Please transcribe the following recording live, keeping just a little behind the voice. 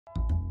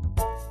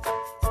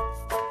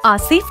our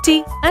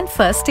safety and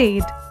first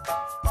aid.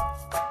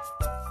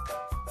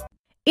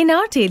 In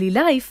our daily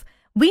life,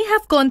 we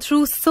have gone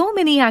through so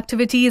many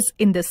activities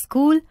in the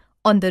school,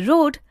 on the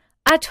road,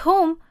 at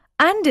home,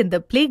 and in the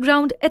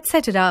playground,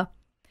 etc.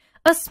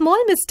 A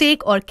small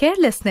mistake or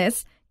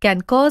carelessness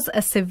can cause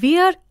a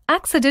severe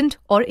accident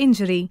or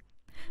injury.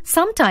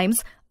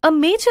 Sometimes, a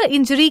major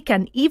injury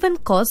can even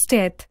cause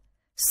death.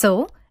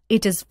 So,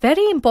 it is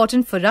very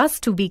important for us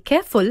to be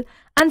careful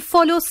and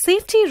follow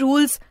safety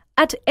rules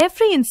at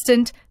every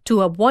instant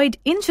to avoid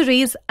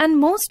injuries and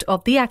most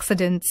of the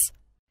accidents.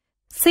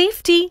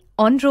 Safety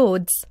on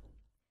roads.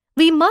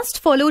 We must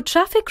follow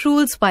traffic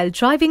rules while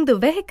driving the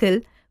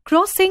vehicle,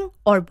 crossing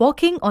or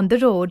walking on the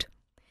road.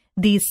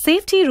 These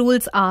safety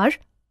rules are: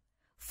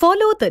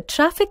 follow the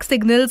traffic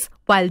signals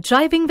while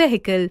driving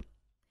vehicle.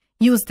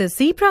 Use the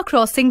zebra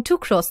crossing to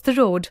cross the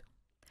road.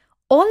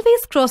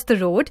 Always cross the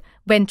road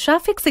when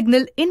traffic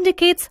signal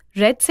indicates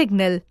red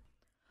signal.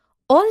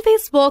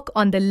 Always walk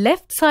on the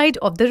left side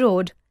of the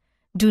road.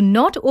 Do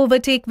not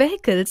overtake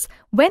vehicles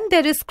when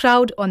there is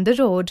crowd on the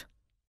road.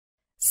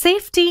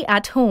 Safety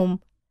at home.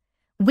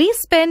 We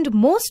spend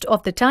most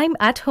of the time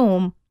at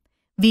home.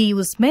 We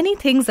use many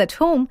things at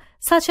home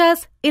such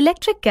as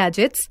electric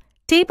gadgets,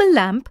 table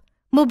lamp,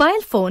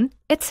 mobile phone,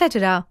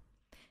 etc.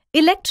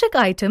 Electric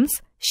items,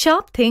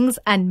 sharp things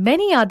and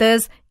many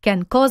others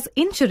can cause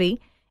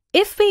injury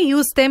if we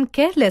use them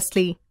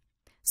carelessly.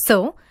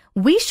 So,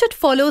 we should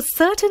follow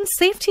certain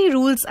safety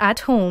rules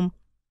at home.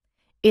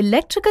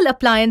 Electrical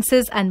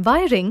appliances and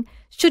wiring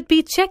should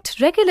be checked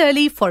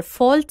regularly for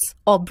faults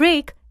or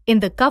break in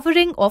the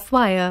covering of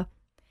wire.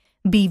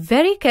 Be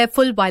very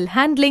careful while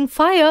handling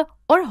fire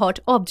or hot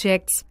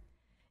objects.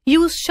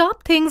 Use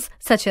sharp things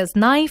such as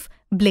knife,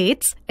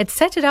 blades,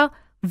 etc.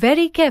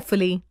 very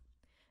carefully.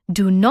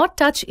 Do not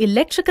touch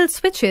electrical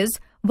switches,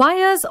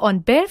 wires on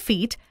bare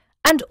feet,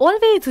 and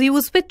always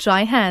use with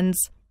dry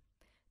hands.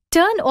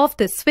 Turn off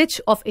the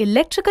switch of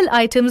electrical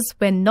items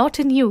when not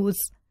in use.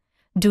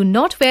 Do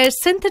not wear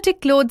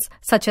synthetic clothes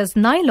such as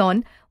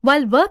nylon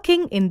while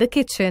working in the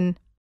kitchen.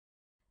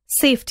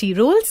 Safety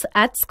rules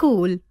at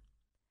school.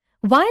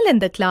 While in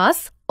the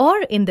class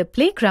or in the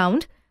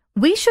playground,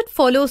 we should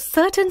follow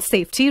certain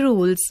safety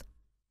rules.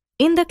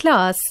 In the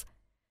class,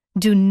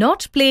 do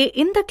not play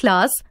in the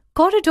class,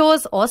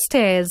 corridors or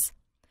stairs.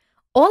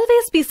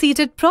 Always be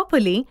seated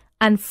properly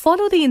and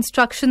follow the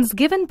instructions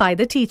given by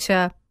the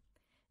teacher.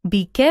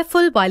 Be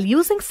careful while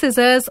using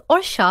scissors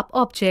or sharp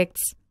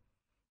objects.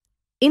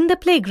 In the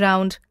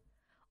playground,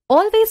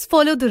 always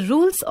follow the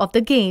rules of the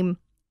game.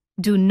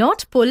 Do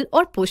not pull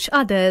or push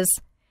others.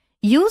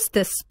 Use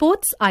the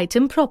sports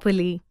item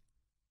properly.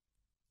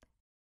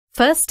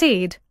 First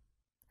aid.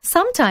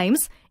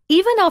 Sometimes,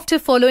 even after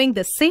following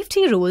the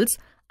safety rules,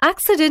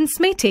 accidents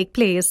may take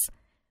place.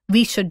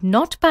 We should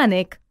not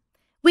panic.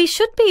 We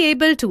should be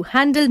able to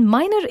handle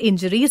minor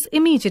injuries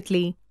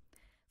immediately.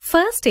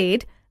 First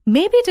aid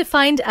may be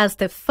defined as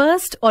the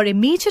first or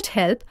immediate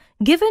help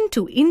given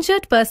to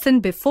injured person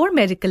before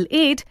medical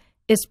aid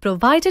is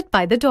provided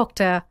by the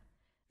doctor.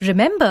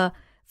 Remember,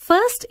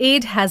 first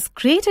aid has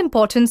great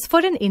importance for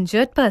an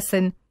injured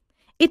person.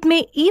 It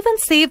may even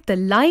save the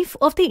life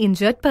of the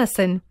injured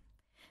person.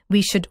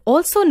 We should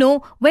also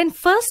know when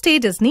first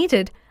aid is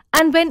needed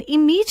and when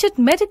immediate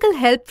medical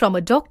help from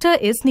a doctor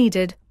is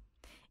needed.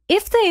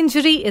 If the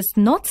injury is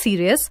not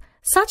serious,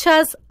 such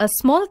as a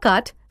small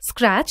cut,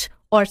 scratch,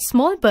 or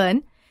small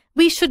burn,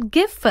 we should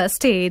give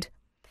first aid.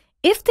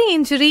 If the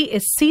injury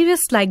is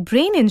serious like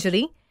brain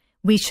injury,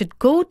 we should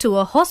go to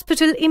a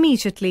hospital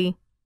immediately.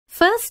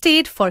 First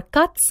aid for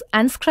cuts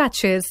and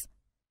scratches.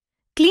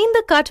 Clean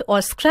the cut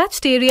or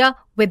scratched area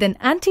with an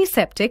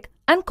antiseptic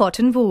and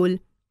cotton wool.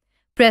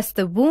 Press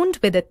the wound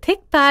with a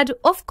thick pad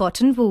of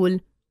cotton wool.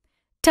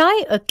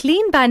 Tie a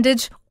clean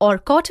bandage or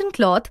cotton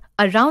cloth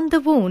around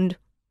the wound.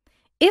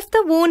 If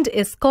the wound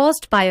is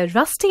caused by a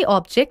rusty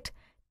object,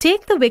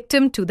 take the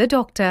victim to the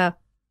doctor.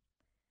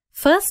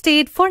 First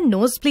aid for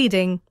nose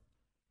bleeding.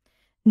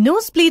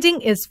 Nose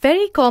bleeding is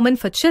very common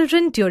for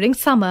children during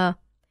summer.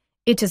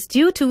 It is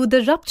due to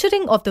the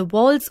rupturing of the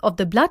walls of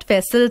the blood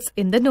vessels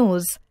in the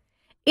nose.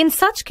 In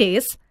such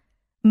case,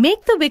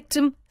 make the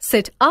victim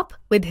sit up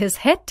with his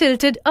head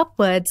tilted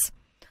upwards.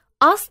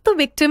 Ask the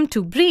victim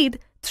to breathe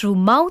through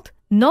mouth,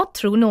 not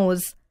through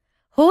nose.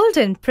 Hold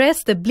and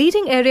press the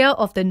bleeding area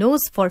of the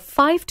nose for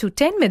 5 to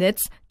 10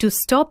 minutes to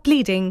stop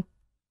bleeding.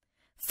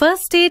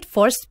 First aid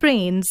for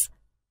sprains.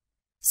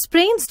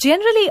 Sprains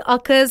generally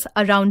occurs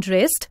around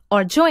wrist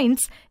or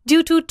joints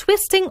due to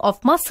twisting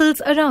of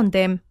muscles around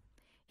them.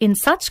 In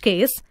such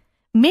case,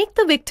 make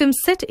the victim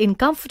sit in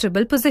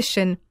comfortable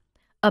position.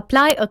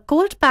 Apply a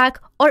cold pack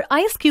or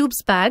ice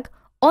cubes bag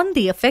on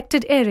the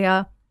affected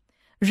area.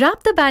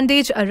 Wrap the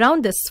bandage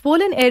around the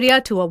swollen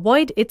area to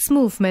avoid its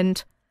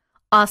movement.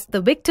 Ask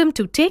the victim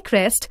to take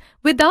rest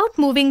without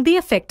moving the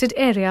affected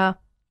area.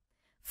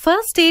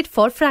 First aid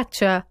for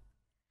fracture.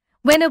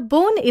 When a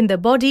bone in the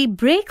body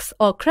breaks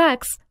or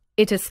cracks,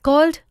 it is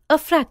called a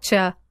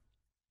fracture.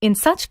 In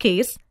such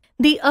case,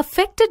 the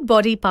affected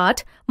body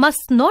part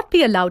must not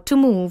be allowed to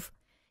move.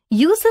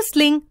 Use a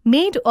sling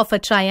made of a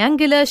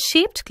triangular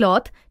shaped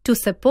cloth to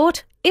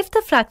support if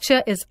the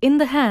fracture is in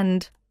the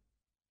hand.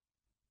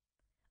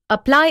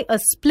 Apply a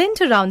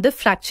splint around the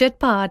fractured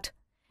part.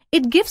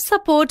 It gives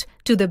support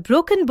to the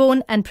broken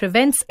bone and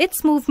prevents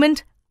its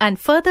movement and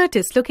further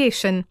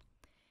dislocation.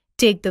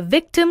 Take the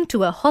victim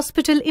to a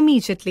hospital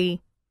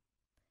immediately.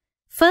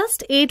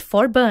 First aid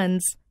for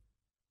burns.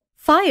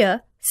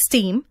 Fire,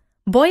 steam,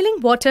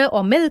 boiling water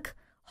or milk,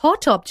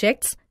 hot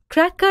objects,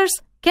 crackers,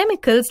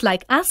 chemicals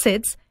like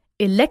acids,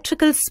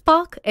 electrical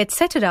spark,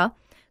 etc.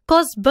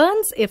 cause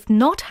burns if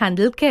not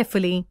handled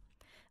carefully.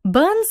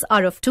 Burns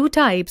are of two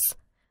types: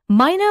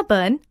 minor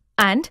burn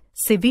and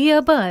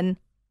severe burn.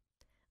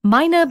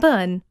 Minor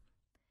burn.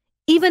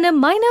 Even a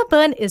minor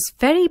burn is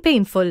very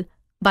painful,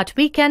 but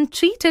we can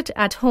treat it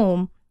at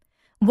home.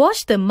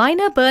 Wash the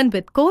minor burn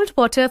with cold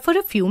water for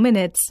a few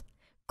minutes.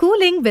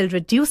 Cooling will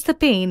reduce the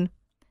pain.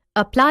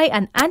 Apply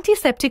an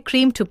antiseptic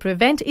cream to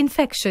prevent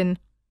infection.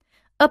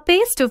 A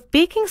paste of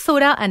baking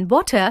soda and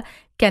water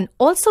can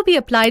also be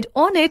applied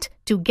on it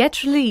to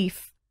get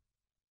relief.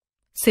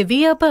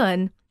 Severe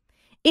burn.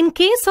 In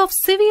case of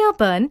severe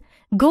burn,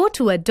 go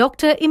to a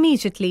doctor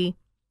immediately.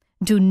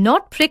 Do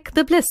not prick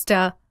the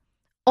blister.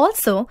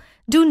 Also,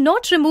 do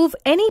not remove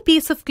any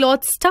piece of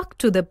cloth stuck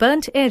to the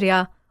burnt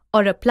area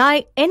or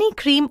apply any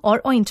cream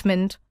or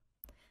ointment.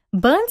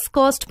 Burns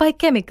caused by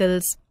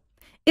chemicals.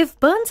 If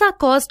burns are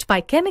caused by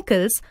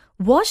chemicals,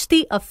 wash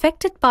the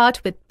affected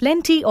part with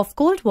plenty of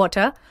cold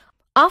water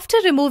after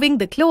removing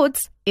the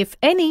clothes, if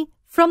any,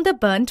 from the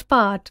burnt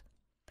part.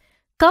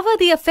 Cover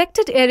the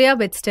affected area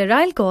with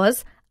sterile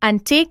gauze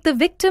and take the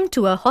victim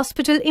to a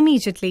hospital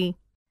immediately.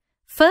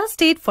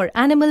 First aid for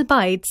animal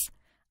bites.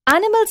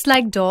 Animals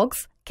like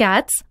dogs,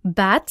 cats,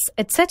 bats,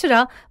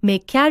 etc. may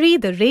carry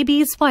the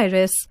rabies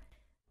virus.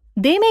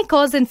 They may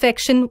cause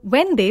infection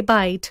when they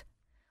bite.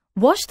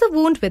 Wash the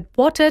wound with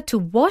water to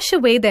wash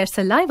away their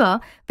saliva,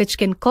 which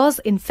can cause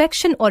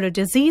infection or a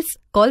disease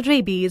called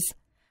rabies.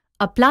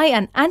 Apply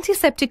an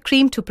antiseptic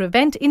cream to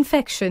prevent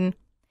infection.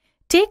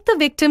 Take the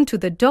victim to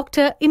the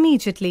doctor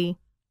immediately.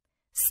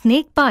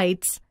 Snake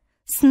bites.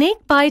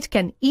 Snake bite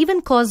can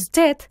even cause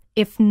death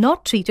if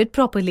not treated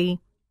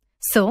properly.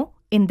 So,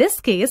 in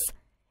this case,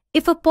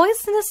 if a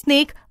poisonous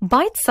snake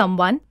bites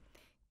someone,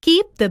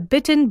 keep the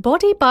bitten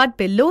body part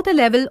below the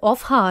level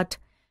of heart.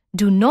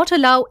 Do not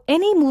allow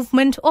any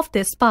movement of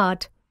this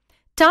part.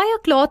 Tie a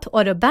cloth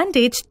or a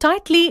bandage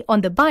tightly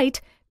on the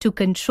bite to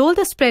control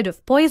the spread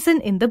of poison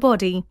in the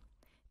body.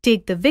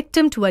 Take the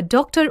victim to a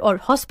doctor or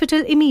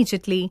hospital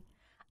immediately.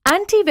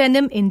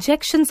 Anti-venom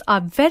injections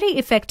are very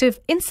effective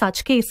in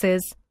such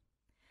cases.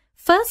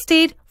 First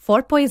aid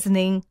for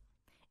poisoning.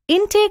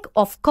 Intake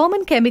of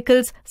common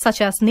chemicals such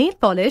as nail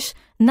polish,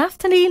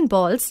 naphthalene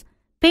balls,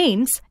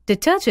 paints,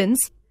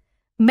 detergents,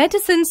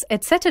 medicines,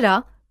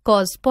 etc.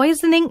 cause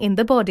poisoning in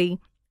the body.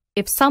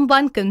 If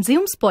someone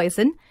consumes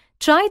poison,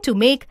 try to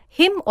make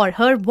him or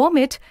her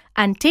vomit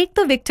and take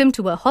the victim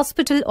to a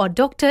hospital or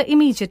doctor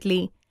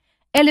immediately.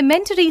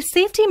 Elementary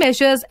safety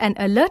measures and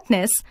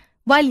alertness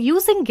while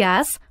using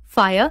gas,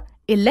 fire,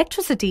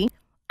 electricity,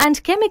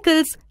 and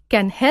chemicals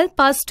can help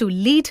us to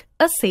lead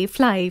a safe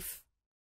life.